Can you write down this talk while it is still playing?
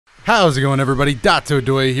How's it going, everybody?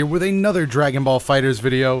 Dotodoya here with another Dragonball FighterZ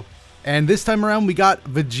video, and this time around we got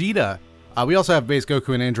Vegeta. We also have base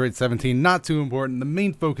Goku and Android 17, not too important. The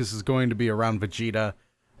main focus is going to be around Vegeta,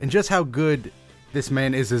 and just how good this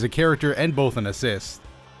man is as a character and both an assist.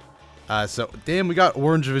 So, damn, we got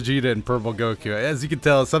orange Vegeta and purple Goku. As you can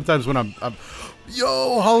tell, sometimes when I'm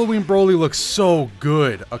yo, Halloween Broly looks so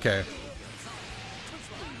good. Okay.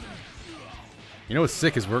 You know what's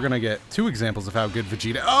sick is we're going to get two examples of how good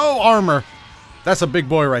Vegeta... Oh, armor! That's a big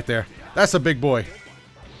boy right there. That's a big boy.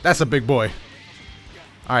 That's a big boy.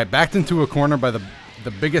 Alright, backed into a corner by the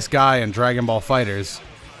biggest guy in Dragonball FighterZ.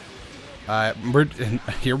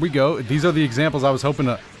 Here we go. These are the examples I was hoping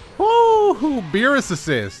to... Woo! Beerus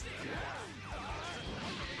assist.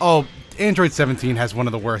 Oh, Android 17 has one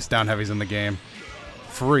of the worst down heavies in the game.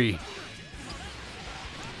 Free.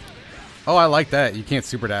 Oh, I like that. You can't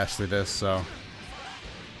super dash through this, so...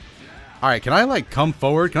 Alright, can I, like, come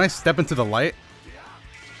forward? Can I step into the light?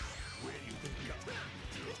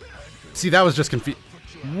 See, that was just confused.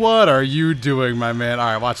 What are you doing, my man?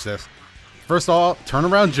 Alright, watch this. First of all, turn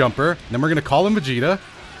around jumper. Then we're going to call him Vegeta.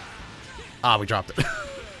 Ah, we dropped it.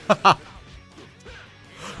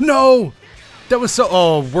 No! That was so...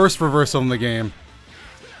 Oh, worst reversal in the game.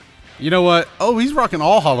 You know what? Oh, he's rocking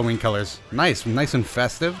all Halloween colors. Nice. Nice and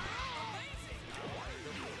festive.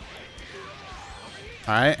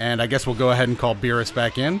 Alright, and I guess we'll go ahead and call Beerus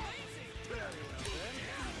back in.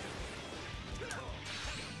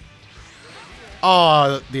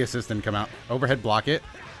 Oh, the assist didn't come out. Overhead block it.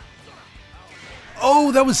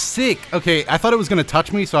 Oh, that was sick. Okay, I thought it was going to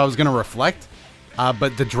touch me, so I was going to reflect.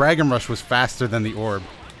 But the Dragon Rush was faster than the orb.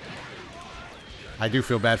 I do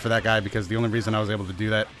feel bad for that guy because the only reason I was able to do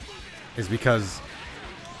that is because...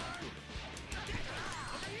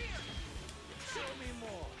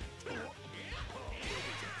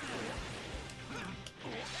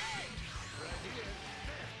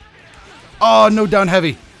 Oh, no down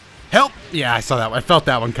heavy. Help! Yeah, I saw that one. I felt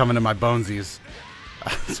that one coming in my bonesies.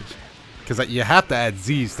 Because you have to add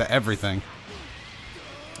Z's to everything.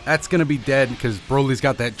 That's going to be dead because Broly's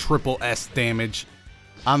got that triple S damage.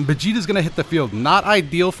 Vegeta's going to hit the field. Not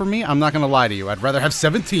ideal for me. I'm not going to lie to you. I'd rather have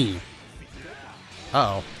 17.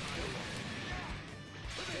 Uh-oh.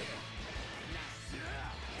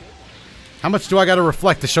 How much do I got to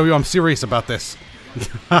reflect to show you I'm serious about this?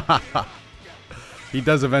 He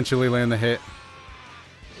does eventually land the hit.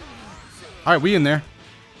 Alright, we in there.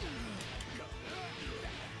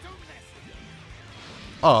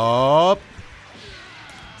 Oh.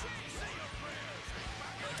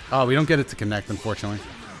 Oh, we don't get it to connect, unfortunately.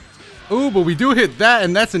 Ooh, but we do hit that,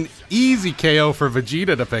 and that's an easy KO for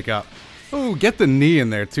Vegeta to pick up. Ooh, get the knee in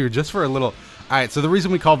there, too, just for a little... Alright, so the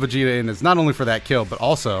reason we call Vegeta in is not only for that kill, but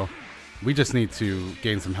also we just need to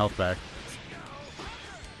gain some health back.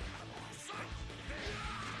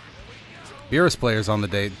 Beerus players on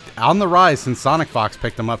the rise since Sonic Fox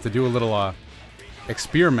picked him up to do a little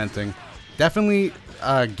experimenting. Definitely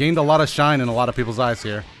gained a lot of shine in a lot of people's eyes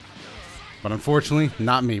here. But unfortunately,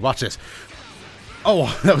 not me. Watch this.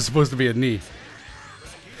 Oh, that was supposed to be a knee.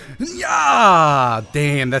 Yeah,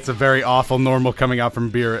 damn, that's a very awful normal coming out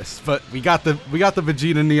from Beerus. But we got the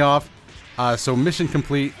Vegeta knee off. So mission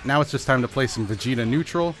complete. Now it's just time to play some Vegeta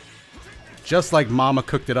neutral. Just like Mama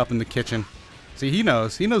cooked it up in the kitchen. See, he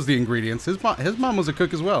knows the ingredients. His mom was a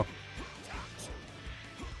cook as well.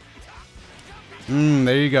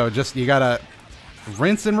 There you go. Just, you gotta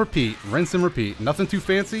rinse and repeat. Rinse and repeat. Nothing too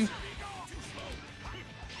fancy.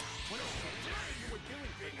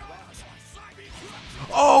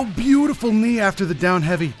 Oh, beautiful knee after the down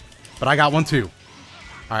heavy. But I got one too.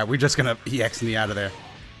 Alright, we're just gonna EX knee out of there.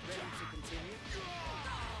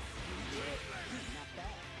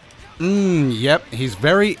 Yep,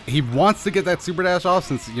 he wants to get that super dash off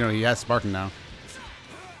since, you know, he has Sparking now.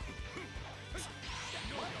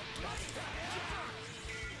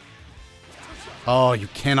 Oh, you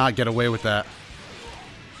cannot get away with that.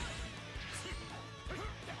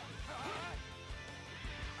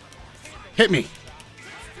 Hit me.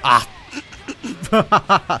 Ah.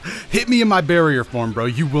 Hit me in my barrier form, bro.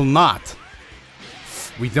 You will not.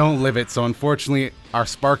 We don't live it, so unfortunately our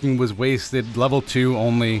Sparking was wasted. Level 2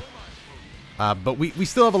 only. But we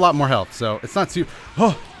still have a lot more health, so it's not too...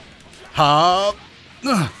 Oh!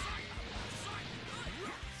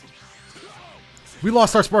 We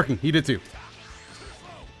lost our Sparking. He did too.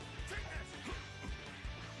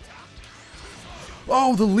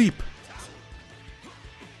 Oh, the leap!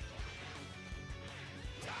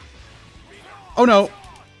 Oh, no!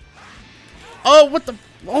 Oh, what the...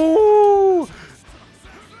 Oh!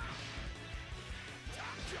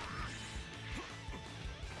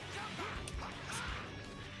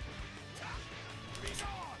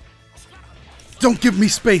 Don't give me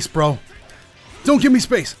space, bro. Don't give me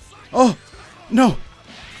space. Oh, no.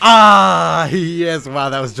 Ah, yes. Wow,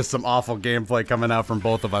 that was just some awful gameplay coming out from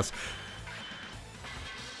both of us.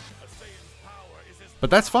 But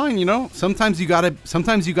that's fine, you know. Sometimes you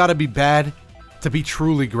gotta be bad to be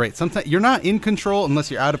truly great. Sometimes you're not in control unless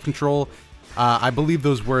you're out of control. I believe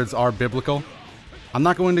those words are biblical. I'm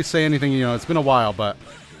not going to say anything, you know. It's been a while, but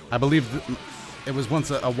I believe it was once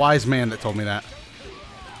a wise man that told me that.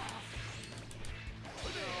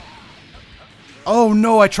 Oh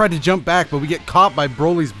no, I tried to jump back, but we get caught by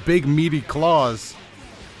Broly's big meaty claws.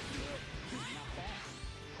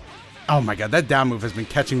 Oh my god, that down move has been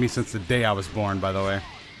catching me since the day I was born, by the way.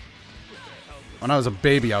 When I was a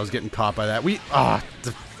baby, I was getting caught by that.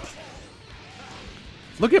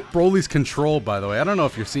 Look at Broly's control, by the way. I don't know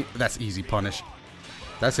if you're seeing... That's easy punish.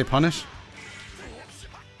 Did I say punish?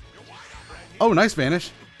 Oh, nice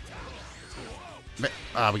vanish. We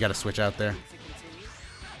gotta switch out there.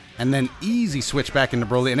 And then easy switch back into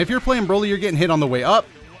Broly. And if you're playing Broly, you're getting hit on the way up.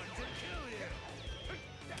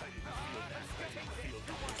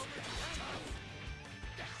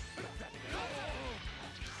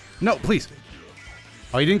 No, please.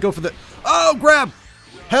 Oh, you didn't go for the... Oh, grab!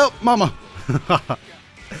 Help, mama!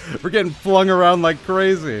 We're getting flung around like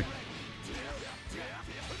crazy.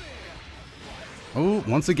 Oh,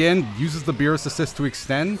 once again, uses the Beerus assist to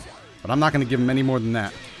extend. But I'm not going to give him any more than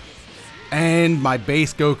that. And my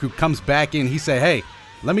base Goku comes back in. He said, hey,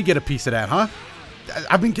 let me get a piece of that, huh?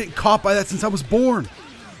 I've been getting caught by that since I was born.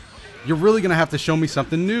 You're really going to have to show me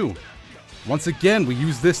something new. Once again, we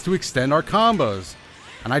use this to extend our combos.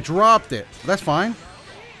 And I dropped it. That's fine.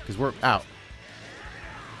 Because we're out.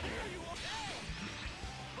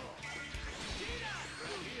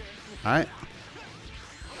 Alright.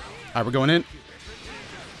 Alright, we're going in.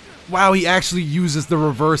 Wow, he actually uses the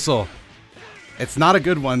reversal. It's not a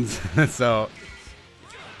good one, so...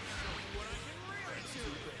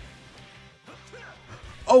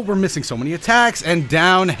 Oh, we're missing so many attacks. And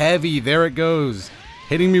down heavy. There it goes.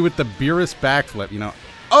 Hitting me with the Beerus backflip, you know.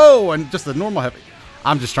 Oh, and just a normal heavy.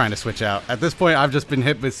 I'm just trying to switch out. At this point, I've just been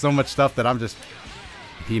hit with so much stuff that I'm just...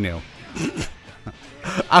 He knew.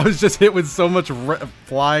 I was just hit with so much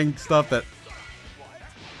flying stuff that...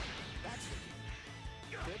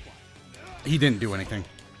 He didn't do anything.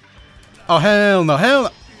 Oh, hell no, hell no.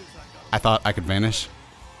 I thought I could vanish.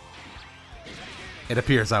 It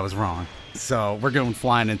appears I was wrong. So, we're going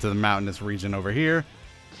flying into the mountainous region over here.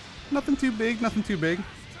 Nothing too big, nothing too big.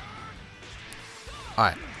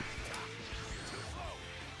 Alright.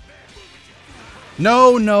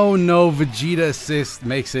 No, no, no. Vegeta assist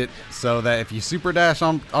makes it so that if you super dash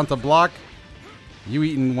onto block, you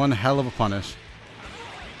eating one hell of a punish.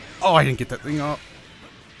 Oh, I didn't get that thing off.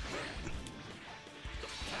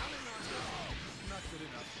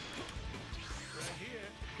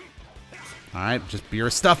 Alright, just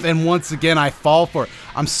Beerus stuff, and once again I fall for it.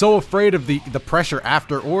 I'm so afraid of the pressure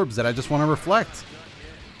after orbs that I just want to reflect.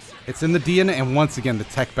 It's in the DNA, and once again the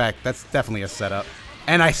tech back, that's definitely a setup.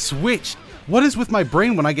 And I switch. What is with my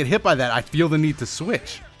brain when I get hit by that? I feel the need to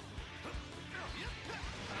switch.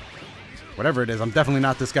 Whatever it is, I'm definitely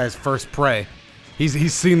not this guy's first prey.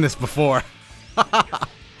 He's seen this before.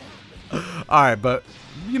 Alright, but,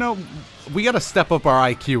 you know, we gotta step up our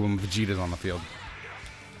IQ when Vegeta's on the field.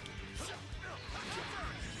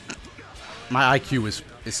 My IQ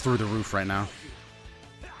is through the roof right now.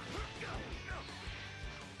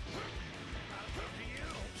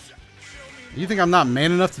 You think I'm not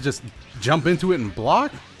man enough to just jump into it and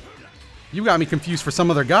block? You got me confused for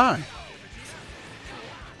some other guy.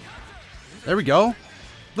 There we go. A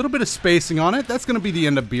little bit of spacing on it. That's going to be the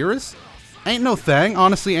end of Beerus. Ain't no thing.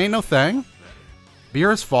 Honestly, ain't no thing.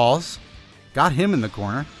 Beerus falls. Got him in the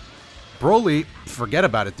corner. Broly, forget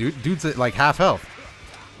about it, dude. Dude's at like half health.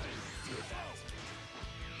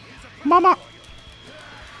 Mama!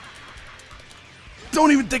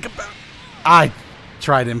 Don't even think about it. I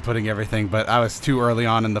tried inputting everything, but I was too early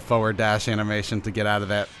on in the forward dash animation to get out of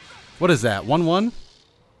that. What is that? 1-1?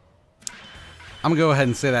 I'm going to go ahead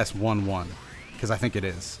and say that's 1-1, because I think it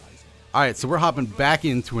is. Alright, so we're hopping back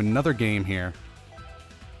into another game here.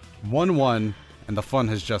 1-1, and the fun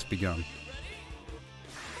has just begun.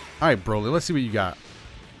 Alright, Broly, let's see what you got.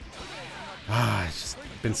 It's just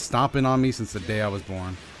been stomping on me since the day I was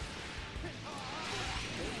born.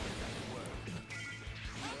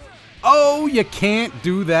 Oh, you can't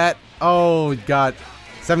do that. Oh, God.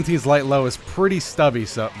 17's light low is pretty stubby,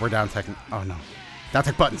 so we're down tech. Oh, no. Down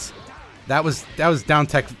tech buttons. That was down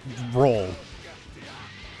tech roll.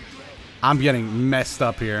 I'm getting messed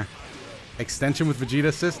up here. Extension with Vegeta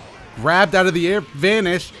assist. Grabbed out of the air.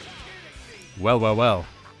 Vanish. Well, well, well.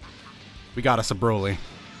 We got us a Broly.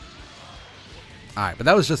 Alright, but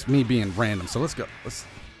that was just me being random, so let's go.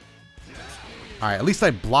 Alright, at least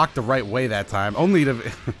I blocked the right way that time. Only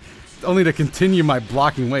to continue my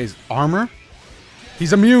blocking ways. Armor?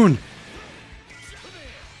 He's immune!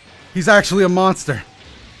 He's actually a monster.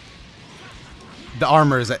 The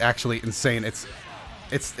armor is actually insane. It's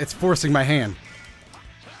forcing my hand.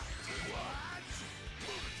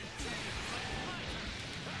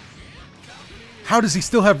 How does he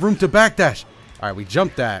still have room to backdash? Alright, we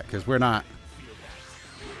jumped that, because we're not...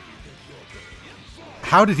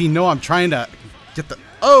 How did he know I'm trying to get the...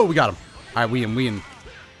 Oh, we got him. Alright, we in.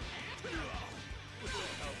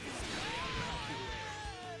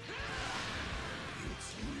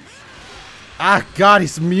 Ah, God,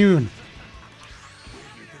 he's immune.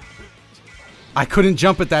 I couldn't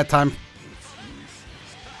jump at that time.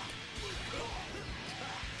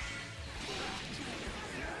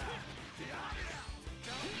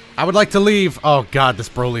 I would like to leave. Oh, God, this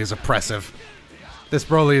Broly is oppressive. This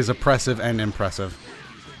Broly is oppressive and impressive.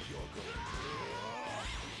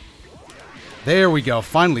 There we go.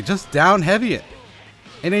 Finally, just down heavy it.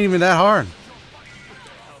 It ain't even that hard.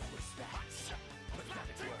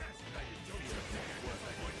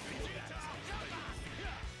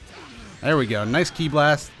 There we go. Nice Ki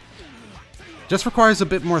Blast. Just requires a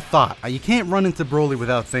bit more thought. You can't run into Broly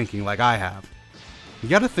without thinking like I have. You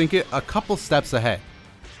gotta think it a couple steps ahead.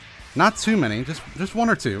 Not too many, just one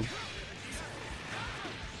or two.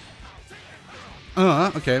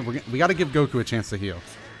 Okay, we gotta give Goku a chance to heal.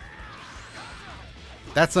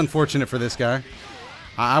 That's unfortunate for this guy.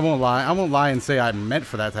 I won't lie. I won't lie and say I meant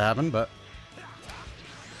for that to happen, but...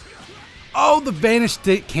 Oh, the Vanish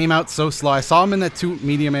State came out so slow. I saw him in that 2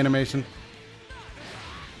 medium animation.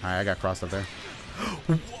 Alright, I got crossed up there.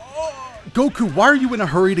 Goku, why are you in a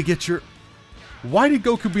hurry to get your... Why did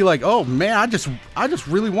Goku be like, oh man, I just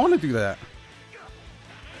really want to do that?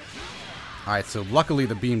 Alright, so luckily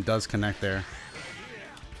the beam does connect there.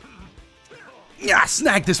 Yeah,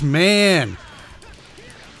 snag this man!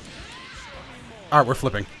 Alright, we're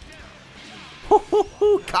flipping.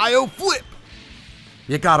 Kaio flip!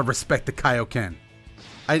 You gotta respect the Kaioken.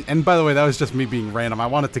 And by the way, that was just me being random. I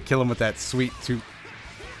wanted to kill him with that sweet tooth.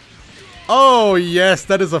 Oh yes,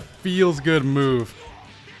 that is a feels good move.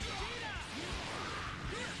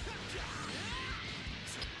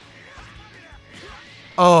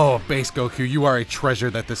 Oh, base Goku, you are a treasure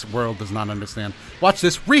that this world does not understand. Watch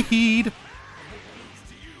this, read!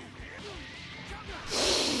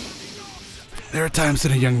 There are times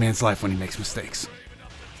in a young man's life when he makes mistakes.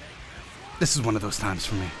 This is one of those times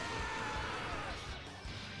for me.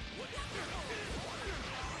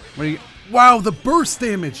 What do you... Wow, the burst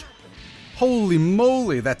damage! Holy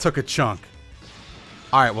moly, that took a chunk.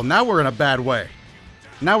 Alright, well now we're in a bad way.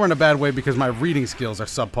 Now we're in a bad way because my reading skills are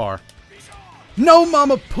subpar. No,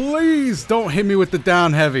 mama, please don't hit me with the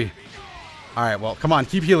down heavy. Alright, well, come on,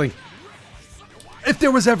 keep healing. If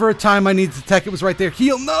there was ever a time I needed to tech, it was right there.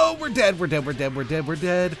 Heal. No, we're dead. We're dead. We're dead. We're dead. We're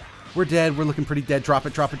dead. We're dead. We're looking pretty dead. Drop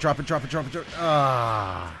it. Drop it. Drop it. Drop it. Drop it. Drop it.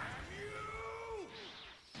 Ah.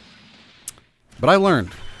 But I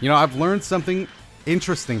learned. You know, I've learned something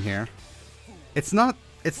interesting here. It's not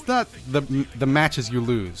the matches you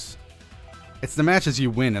lose. It's the matches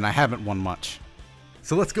you win, and I haven't won much.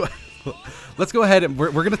 So let's go. Let's go ahead and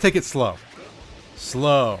we're gonna take it slow.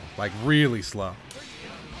 Slow, like really slow.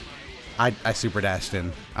 I super dashed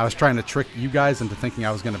in. I was trying to trick you guys into thinking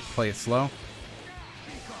I was going to play it slow.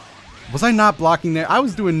 Was I not blocking there? I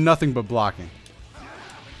was doing nothing but blocking.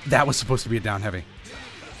 That was supposed to be a down heavy.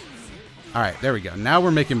 Alright, there we go. Now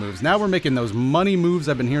we're making moves. Now we're making those money moves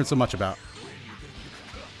I've been hearing so much about.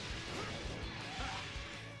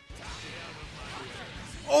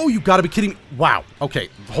 Oh, you gotta be kidding me. Wow. Okay,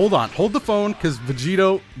 hold on. Hold the phone, because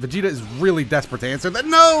Vegeta is really desperate to answer that.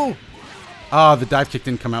 No! Ah, the dive kick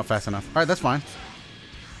didn't come out fast enough. Alright, that's fine.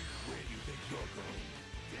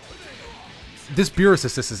 This Beerus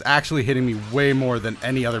assist is actually hitting me way more than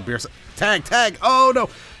any other Beerus. Tag, tag! Oh, no!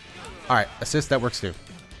 Alright, assist, that works too.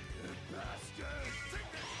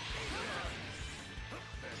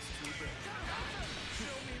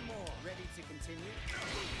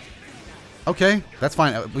 Okay, that's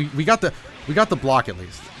fine. We got the block at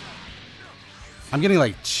least. I'm getting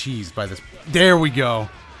like cheesed by this. There we go.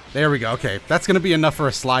 There we go. Okay, that's gonna be enough for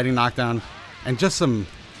a sliding knockdown, and just some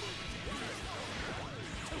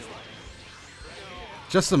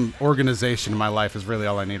organization in my life is really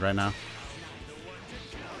all I need right now.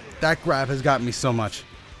 That grab has gotten me so much.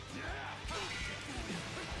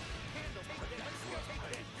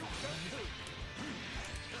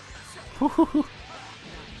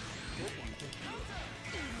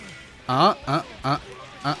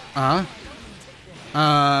 Alright,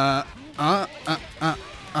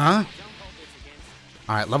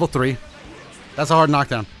 level 3. That's a hard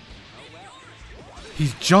knockdown.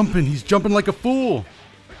 He's jumping like a fool.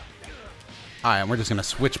 Alright, we're just gonna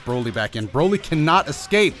switch Broly back in. Broly cannot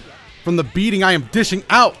escape from the beating I am dishing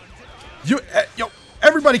out. Yo,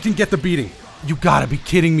 everybody can get the beating. You gotta be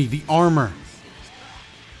kidding me, the armor.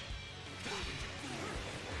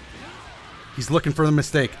 He's looking for the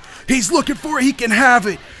mistake. He's looking for it, he can have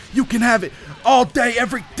it. You can have it. All day,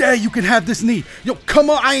 every day, you can have this knee. Yo, come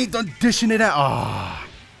on, I ain't done dishing it out. Oh.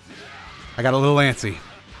 I got a little antsy.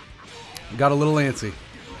 Got a little antsy.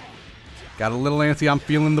 I'm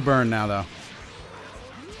feeling the burn now, though.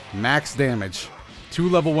 Max damage. 2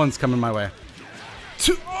 level 1s coming my way.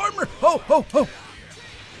 2 armor. Oh.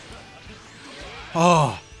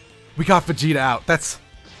 Oh, we got Vegeta out. That's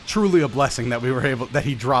truly a blessing that we were able, that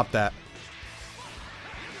he dropped that.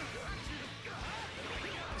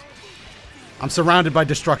 I'm surrounded by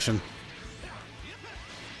destruction.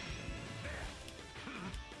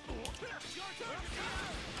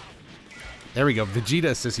 There we go. Vegeta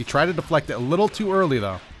assist. He tried to deflect it a little too early,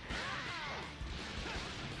 though.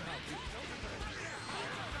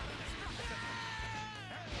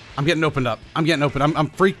 I'm getting opened up. I'm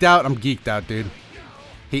freaked out. I'm geeked out, dude.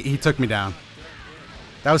 He took me down.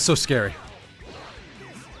 That was so scary.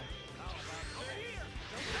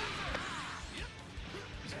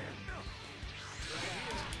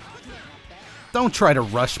 Don't try to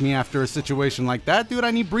rush me after a situation like that, dude.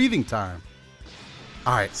 I need breathing time.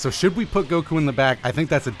 Alright, so should we put Goku in the back? I think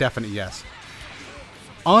that's a definite yes.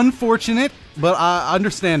 Unfortunate, but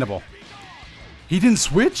understandable. He didn't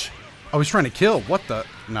switch? Oh, he's trying to kill. What the?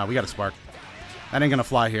 No, we got to spark. That ain't going to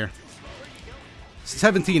fly here.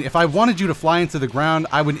 17. If I wanted you to fly into the ground,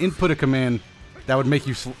 I would input a command that would make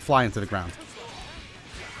you fly into the ground.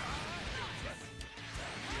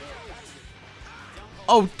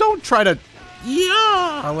 Oh, don't try to...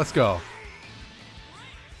 Yeah! Let's go.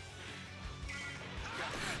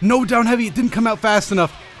 No, down heavy. It didn't come out fast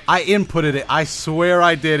enough. I inputted it. I swear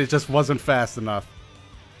I did. It just wasn't fast enough.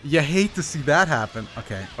 You hate to see that happen.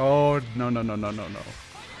 Okay. Oh, no.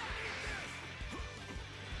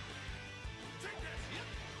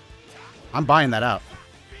 I'm buying that out.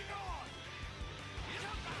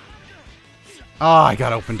 Oh, I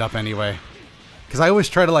got opened up anyway. Because I always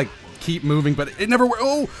try to, like, keep moving, but it never works.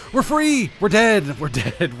 Oh, we're free. We're dead. We're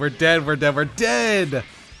dead.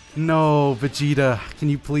 No, Vegeta. Can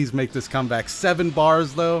you please make this comeback? 7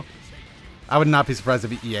 bars, though. I would not be surprised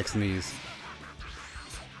if he EX knees.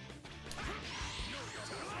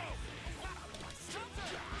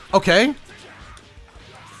 Okay.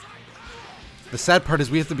 The sad part is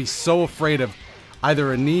we have to be so afraid of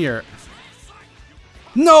either a knee or...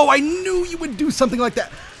 No, I knew you would do something like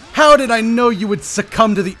that. How did I know you would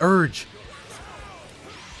succumb to the urge?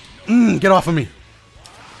 Get off of me.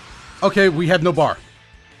 Okay, we have no bar.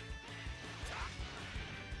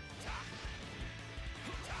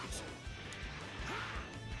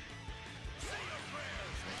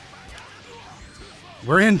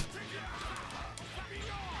 We're in.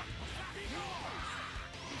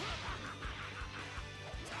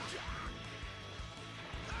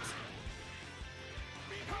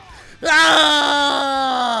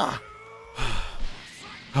 Ah!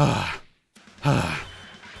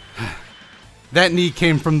 That knee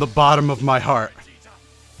came from the bottom of my heart.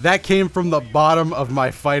 That came from the bottom of my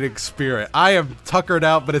fighting spirit. I am tuckered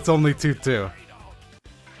out, but it's only 2-2.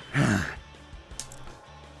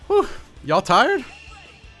 Y'all tired?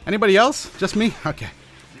 Anybody else? Just me? Okay.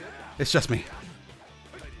 It's just me.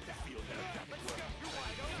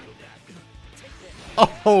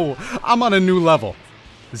 Oh, I'm on a new level.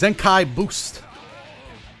 Zenkai boost.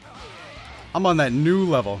 I'm on that new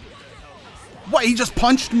level. What? He just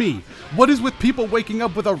punched me. What is with people waking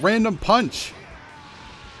up with a random punch?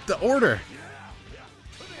 The order.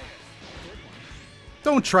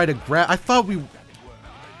 Don't try to grab. I thought we...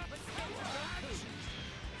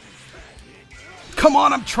 Come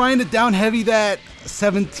on, I'm trying to down heavy that.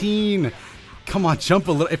 17. Come on, jump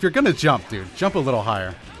a little. If you're going to jump, dude, jump a little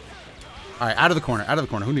higher. All right, out of the corner.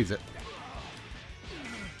 Who needs it?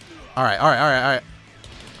 All right.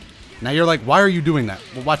 Now you're like, why are you doing that?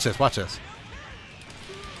 Well, watch this.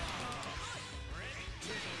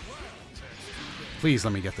 Please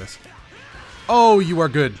let me get this. Oh, you are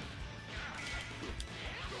good.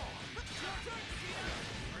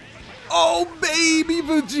 Oh, baby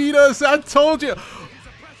Vegeta, I told you.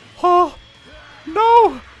 Oh,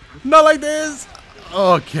 no. Not like this.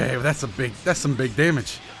 Okay, that's some big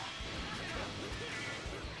damage.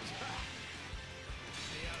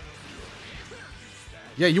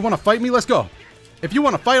 Yeah, you want to fight me? Let's go. If you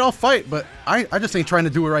want to fight, I'll fight, but I just ain't trying to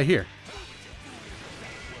do it right here.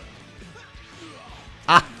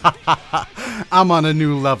 I'm on a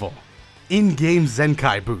new level. In-game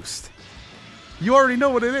Zenkai boost. You already know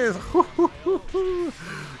what it is.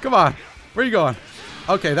 Come on. Where are you going?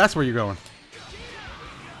 Okay, that's where you're going.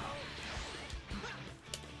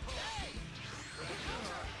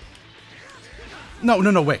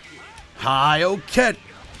 No, wait. Hi, okay.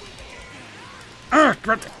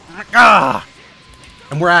 Ah!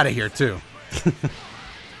 And we're out of here, too.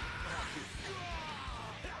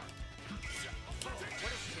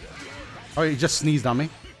 Oh, he just sneezed on me.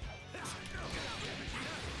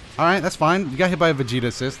 Alright, that's fine. You got hit by a Vegeta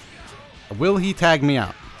assist. Will he tag me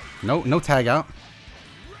out? No tag out.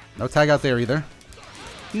 No tag out there either.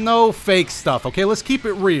 No fake stuff, okay? Let's keep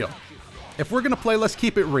it real. If we're going to play, let's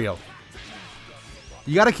keep it real.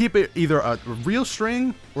 You got to keep it either a real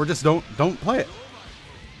string or just don't play it.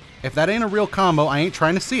 If that ain't a real combo, I ain't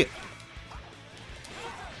trying to see it.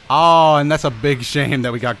 Oh, and that's a big shame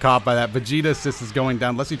that we got caught by that. Vegeta assist is going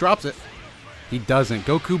down unless he drops it. He doesn't.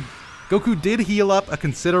 Goku did heal up a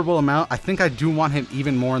considerable amount. I think I do want him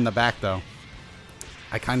even more in the back, though.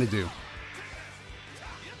 I kind of do.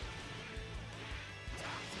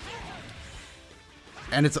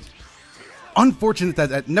 And it's unfortunate that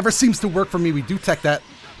that never seems to work for me. We do tech that.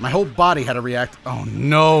 My whole body had to react. Oh,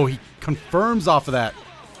 no. He confirms off of that.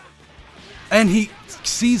 And he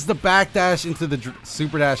sees the backdash into the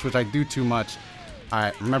super dash, which I do too much. All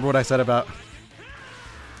right, remember what I said about...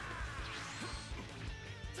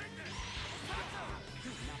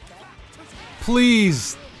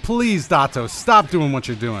 Please, please, Dato, stop doing what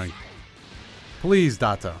you're doing. Please,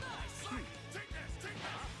 Dato.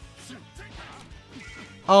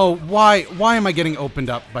 Oh, why am I getting opened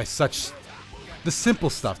up by such... the simple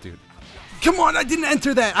stuff, dude? Come on, I didn't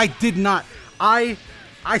enter that. I did not. I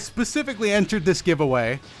specifically entered this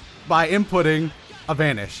giveaway by inputting a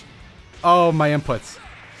vanish. Oh, my inputs.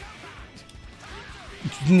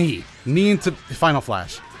 Knee into final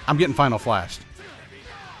flash. I'm getting final flashed.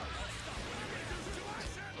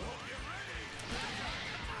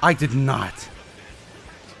 I did not.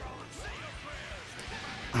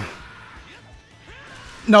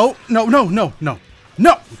 No.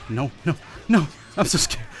 I'm so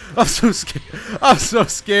scared. I'm so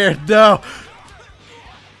scared. No.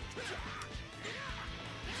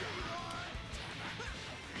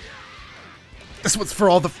 This one's for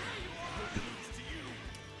all the...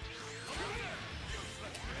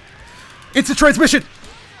 Instant transmission!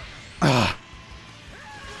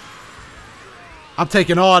 I'm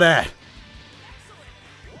taking all that.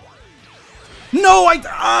 No,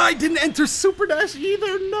 I didn't enter Super Dash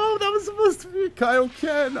either. No, that was supposed to be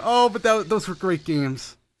Kaioken. Oh, but those were great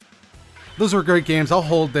games. Those were great games. I'll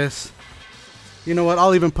hold this. You know what?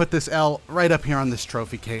 I'll even put this L right up here on this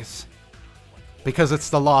trophy case. Because it's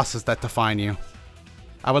the losses that define you.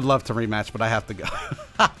 I would love to rematch, but I have to go.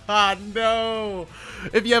 No!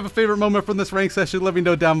 If you have a favorite moment from this rank session, let me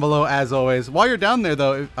know down below, as always. While you're down there,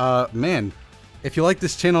 though, man, if you like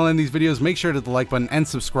this channel and these videos, make sure to hit the like button and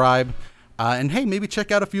subscribe. And hey, maybe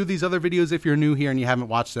check out a few of these other videos if you're new here and you haven't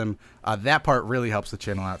watched them. That part really helps the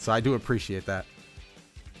channel out, so I do appreciate that.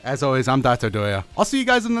 As always, I'm Dotodoya. I'll see you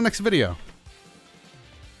guys in the next video.